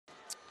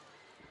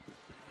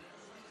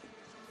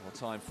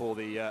time for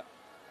the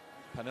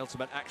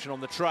penultimate action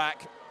on the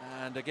track.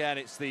 And again,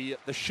 it's the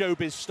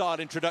showbiz style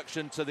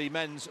introduction to the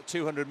men's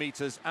 200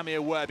 meters.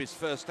 Amir Webb is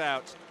first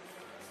out.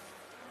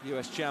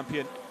 US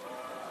champion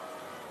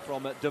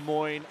from Des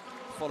Moines,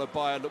 followed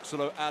by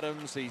Luxolo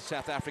Adams, the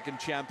South African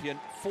champion.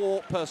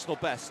 4 personal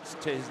bests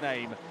to his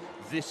name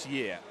this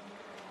year.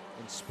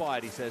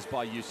 Inspired, he says,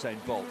 by Usain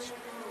Bolt.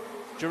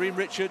 Jareem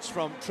Richards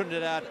from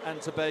Trinidad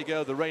and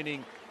Tobago, the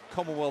reigning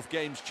Commonwealth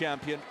Games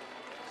champion.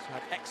 He's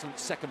had excellent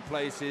second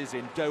places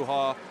in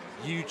Doha,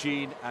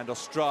 Eugene and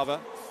Ostrava.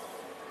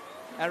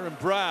 Aaron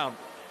Brown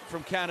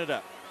from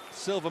Canada,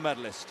 silver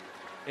medalist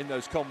in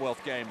those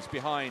Commonwealth Games,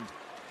 behind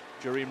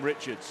Jareem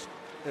Richards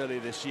earlier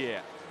this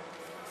year.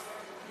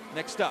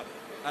 Next up,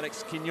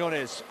 Alex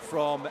Quinones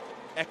from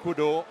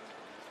Ecuador,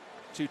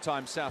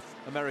 2-time South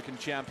American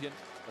champion,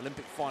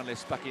 Olympic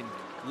finalist back in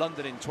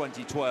London in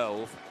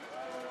 2012.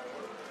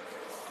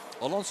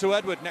 Alonso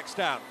Edward next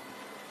out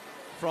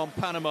from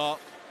Panama,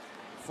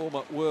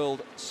 former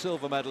world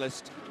silver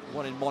medalist,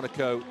 won in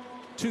Monaco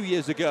 2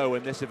 years ago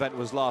when this event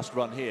was last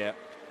run here.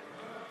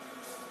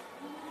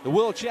 The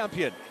world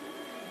champion,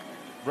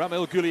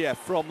 Ramil Guliev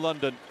from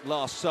London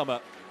last summer,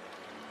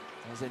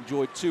 has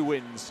enjoyed 2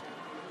 wins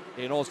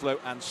in Oslo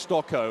and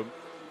Stockholm,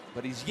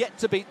 but he's yet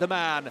to beat the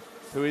man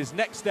who is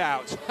next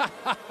out.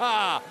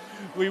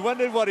 We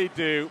wondered what he'd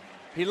do.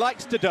 He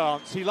likes to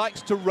dance, he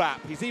likes to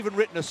rap, he's even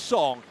written a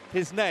song.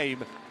 His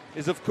name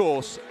is, of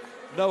course,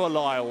 Noah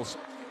Lyles.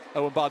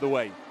 Oh, and by the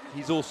way,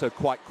 he's also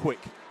quite quick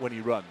when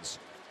he runs.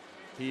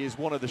 He is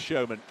one of the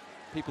showmen.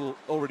 People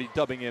already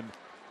dubbing him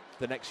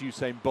the next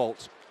Usain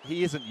Bolt.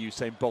 He isn't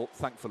Usain Bolt,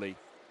 thankfully,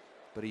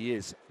 but he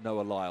is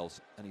Noah Lyles,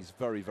 and he's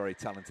very, very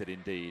talented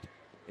indeed.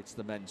 It's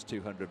the men's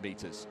 200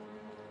 meters.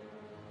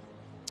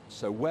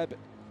 So Webb,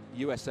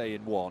 USA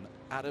in 1,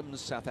 Adams,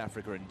 South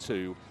Africa in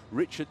 2,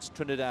 Richards,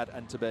 Trinidad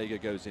and Tobago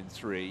goes in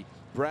 3,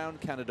 Brown,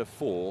 Canada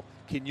 4,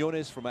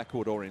 Quinones from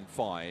Ecuador in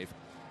 5,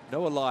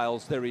 Noah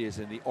Lyles, there he is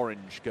in the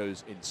orange,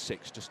 goes in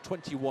 6, just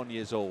 21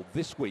 years old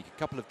this week, a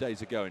couple of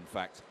days ago in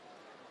fact.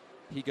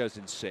 He goes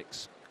in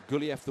 6,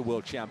 Guliev, the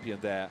world champion,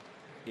 there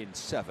in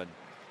 7,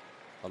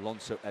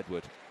 Alonso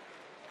Edward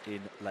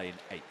in lane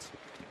 8.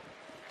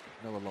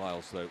 Noah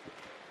Lyles, though,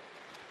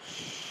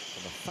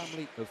 from a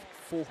family of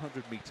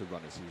 400-meter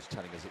runners, he was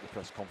telling us at the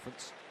press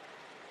conference.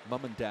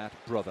 Mum and dad,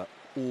 brother,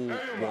 all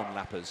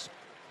one-lappers.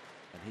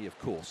 And he, of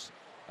course,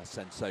 a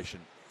sensation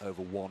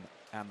over 1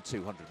 and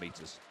 200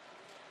 meters.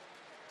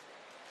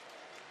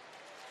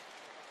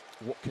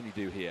 What can he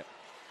do here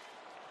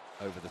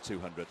over the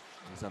 200?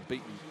 He's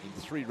unbeaten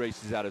in 3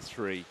 races out of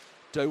 3.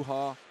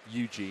 Doha,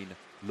 Eugene,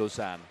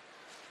 Lausanne,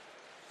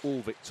 all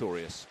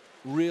victorious.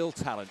 Real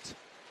talent,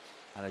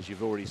 and as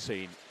you've already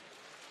seen,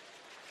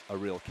 a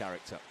real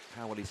character.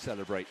 How will he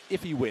celebrate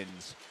if he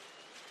wins?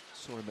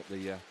 Saw him at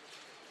the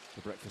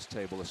breakfast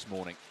table this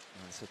morning,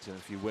 and I said to him,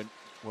 if you win,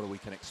 what we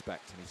can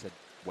expect? And he said,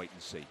 wait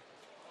and see.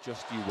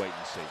 Just you wait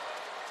and see.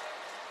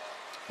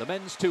 The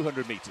men's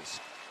 200 meters.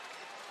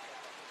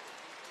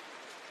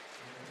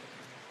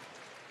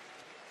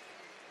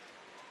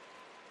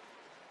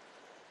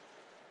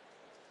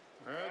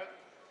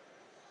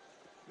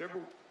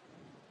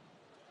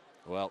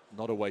 Well,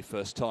 not away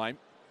first time.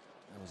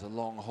 There was a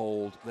long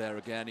hold there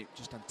again. He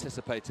just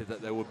anticipated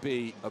that there would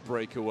be a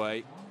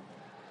breakaway.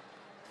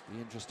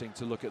 Be interesting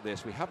to look at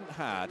this. We haven't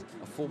had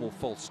a formal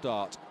false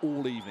start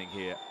all evening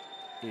here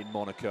in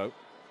Monaco.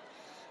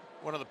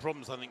 One of the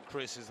problems, I think,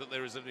 Chris, is that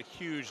there is a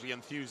hugely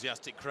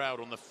enthusiastic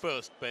crowd on the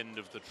first bend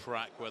of the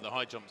track where the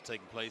high jump's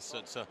taking place. So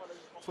it's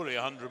fully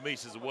 100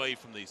 meters away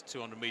from these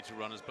 200-meter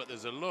runners, but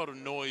there's a lot of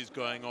noise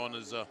going on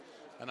as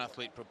an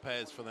athlete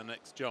prepares for the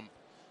next jump.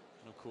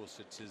 And of course,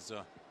 it is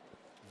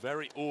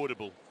very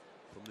audible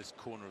from this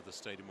corner of the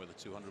stadium where the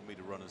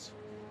 200-meter runners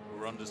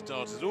were under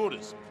starters'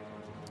 orders.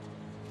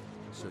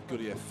 So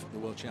Guliev, the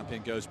world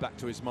champion, goes back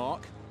to his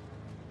mark.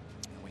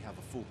 And we have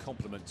a full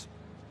complement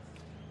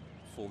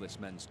for this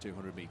men's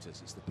 200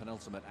 meters. It's the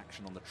penultimate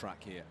action on the track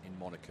here in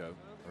Monaco.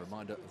 A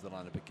reminder of the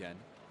lineup again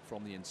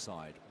from the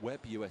inside. Webb,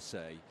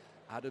 USA,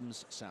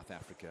 Adams, South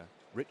Africa,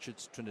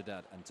 Richards,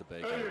 Trinidad and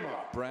Tobago,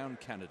 Brown,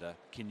 Canada,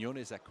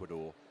 Quinones,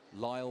 Ecuador,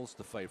 Lyles,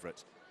 the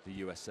favourite, the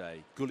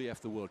USA,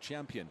 Guliev, the world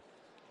champion,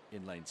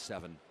 in lane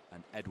 7,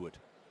 and Edward,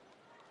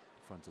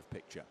 front of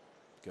picture,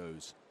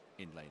 goes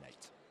in lane 8.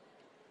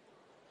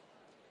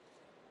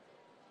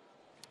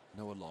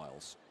 Noah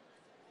Lyles,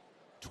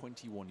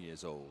 21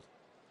 years old,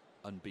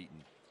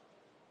 unbeaten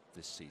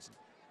this season.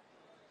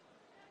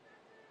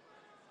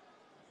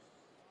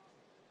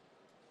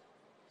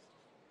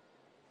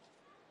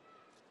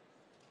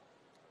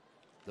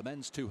 The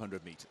men's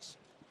 200 meters.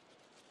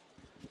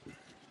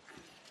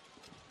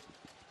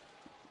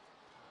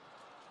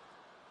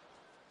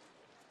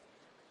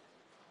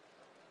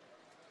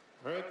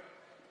 Right.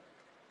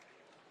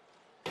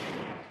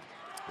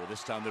 Well,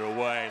 this time they're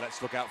away.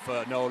 Let's look out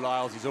for Noah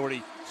Lyles. He's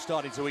already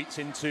starting to eat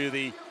into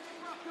the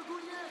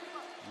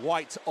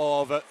white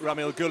of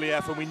Ramil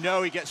Guliev, and we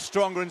know he gets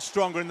stronger and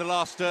stronger in the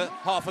last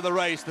half of the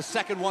race, the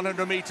second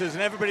 100 meters,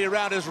 and everybody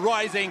around us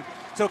rising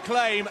to to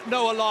claim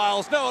Noah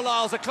Lyles. Noah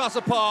Lyles a class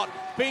apart,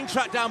 being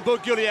tracked down by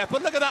Guliev.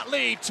 But look at that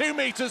lead, 2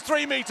 metres,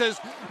 3 metres,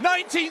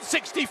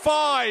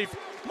 1965.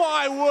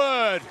 My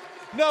word,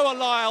 Noah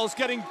Lyles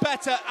getting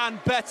better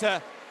and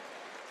better.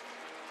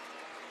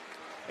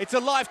 It's a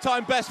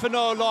lifetime best for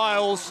Noah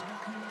Lyles,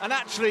 and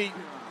actually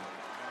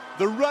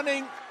the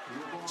running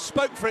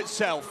spoke for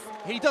itself.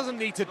 He doesn't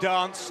need to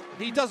dance,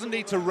 he doesn't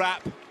need to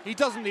rap, he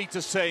doesn't need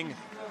to sing.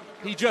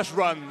 He just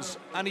runs,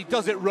 and he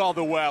does it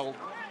rather well.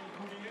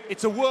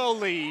 It's a world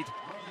lead,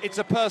 it's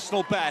a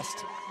personal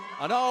best.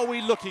 And are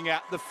we looking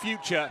at the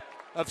future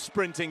of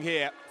sprinting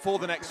here for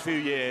the next few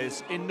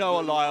years in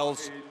Noah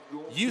Lyles?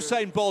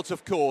 Usain Bolt,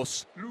 of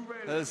course,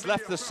 has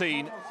left the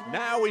scene.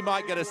 Now we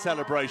might get a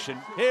celebration.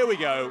 Here we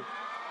go.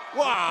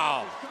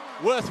 Wow,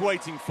 worth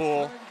waiting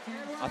for.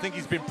 I think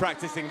he's been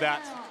practicing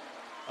that.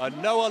 And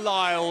Noah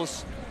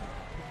Lyles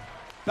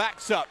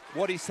backs up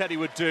what he said he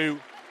would do.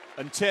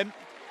 And Tim,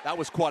 that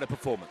was quite a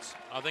performance.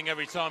 I think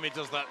every time he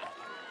does that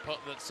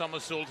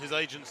somersault, his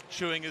agent's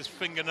chewing his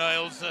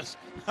fingernails.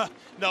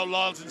 No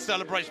Lyles in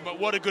celebration, but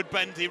what a good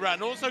bend he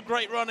ran. Also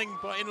great running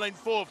by in lane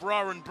 4 for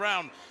Aaron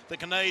Brown, the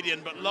Canadian,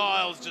 but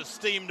Lyles just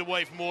steamed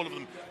away from all of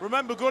them.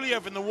 Remember,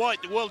 Guliev in the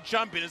white, the world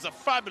champion, is a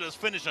fabulous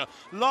finisher.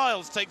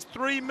 Lyles takes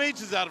 3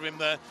 metres out of him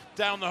there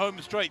down the home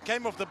straight.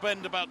 Came off the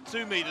bend about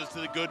 2 metres to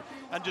the good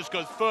and just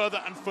goes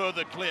further and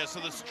further clear.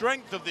 So the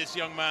strength of this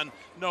young man,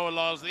 Noah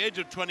Lyles, at the age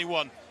of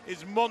 21,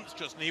 is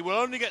monstrous, and he will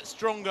only get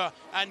stronger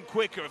and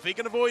quicker if he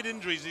can avoid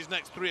injuries these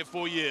next 3 or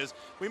 4 years.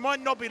 We might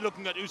not be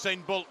looking at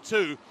Usain Bolt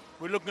 2,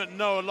 we're looking at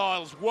Noah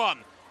Lyles 1,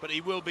 but he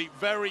will be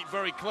very,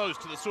 very close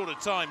to the sort of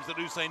times that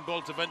Usain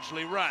Bolt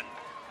eventually ran.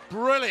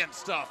 Brilliant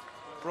stuff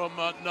from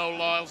Noah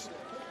Lyles.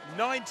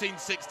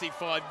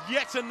 1965,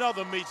 yet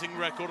another meeting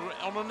record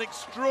on an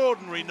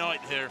extraordinary night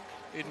here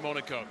in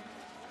Monaco.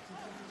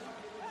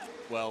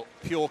 Well,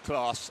 pure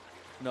class,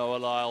 Noah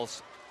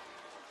Lyles.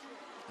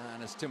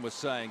 And as Tim was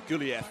saying,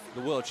 Guliev,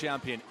 the world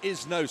champion,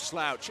 is no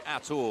slouch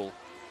at all.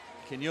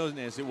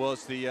 Quinones, it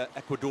was the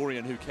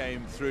Ecuadorian who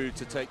came through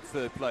to take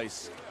 3rd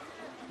place.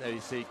 There you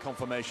see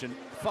confirmation.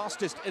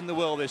 Fastest in the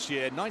world this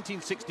year,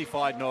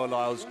 1965 Noah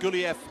Lyles.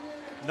 Guliev,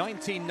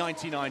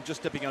 1999,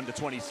 just dipping under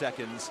 20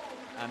 seconds.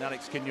 And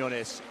Alex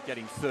Quinones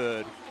getting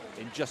 3rd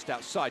in just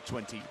outside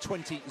 20,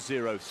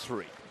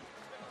 20.03.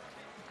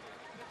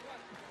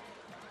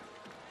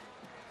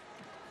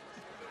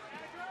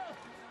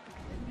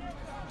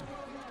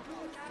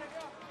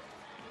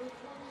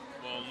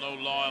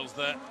 Lyles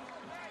there,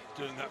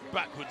 doing that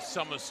backward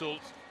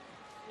somersault.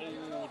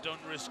 Oh, don't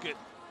risk it.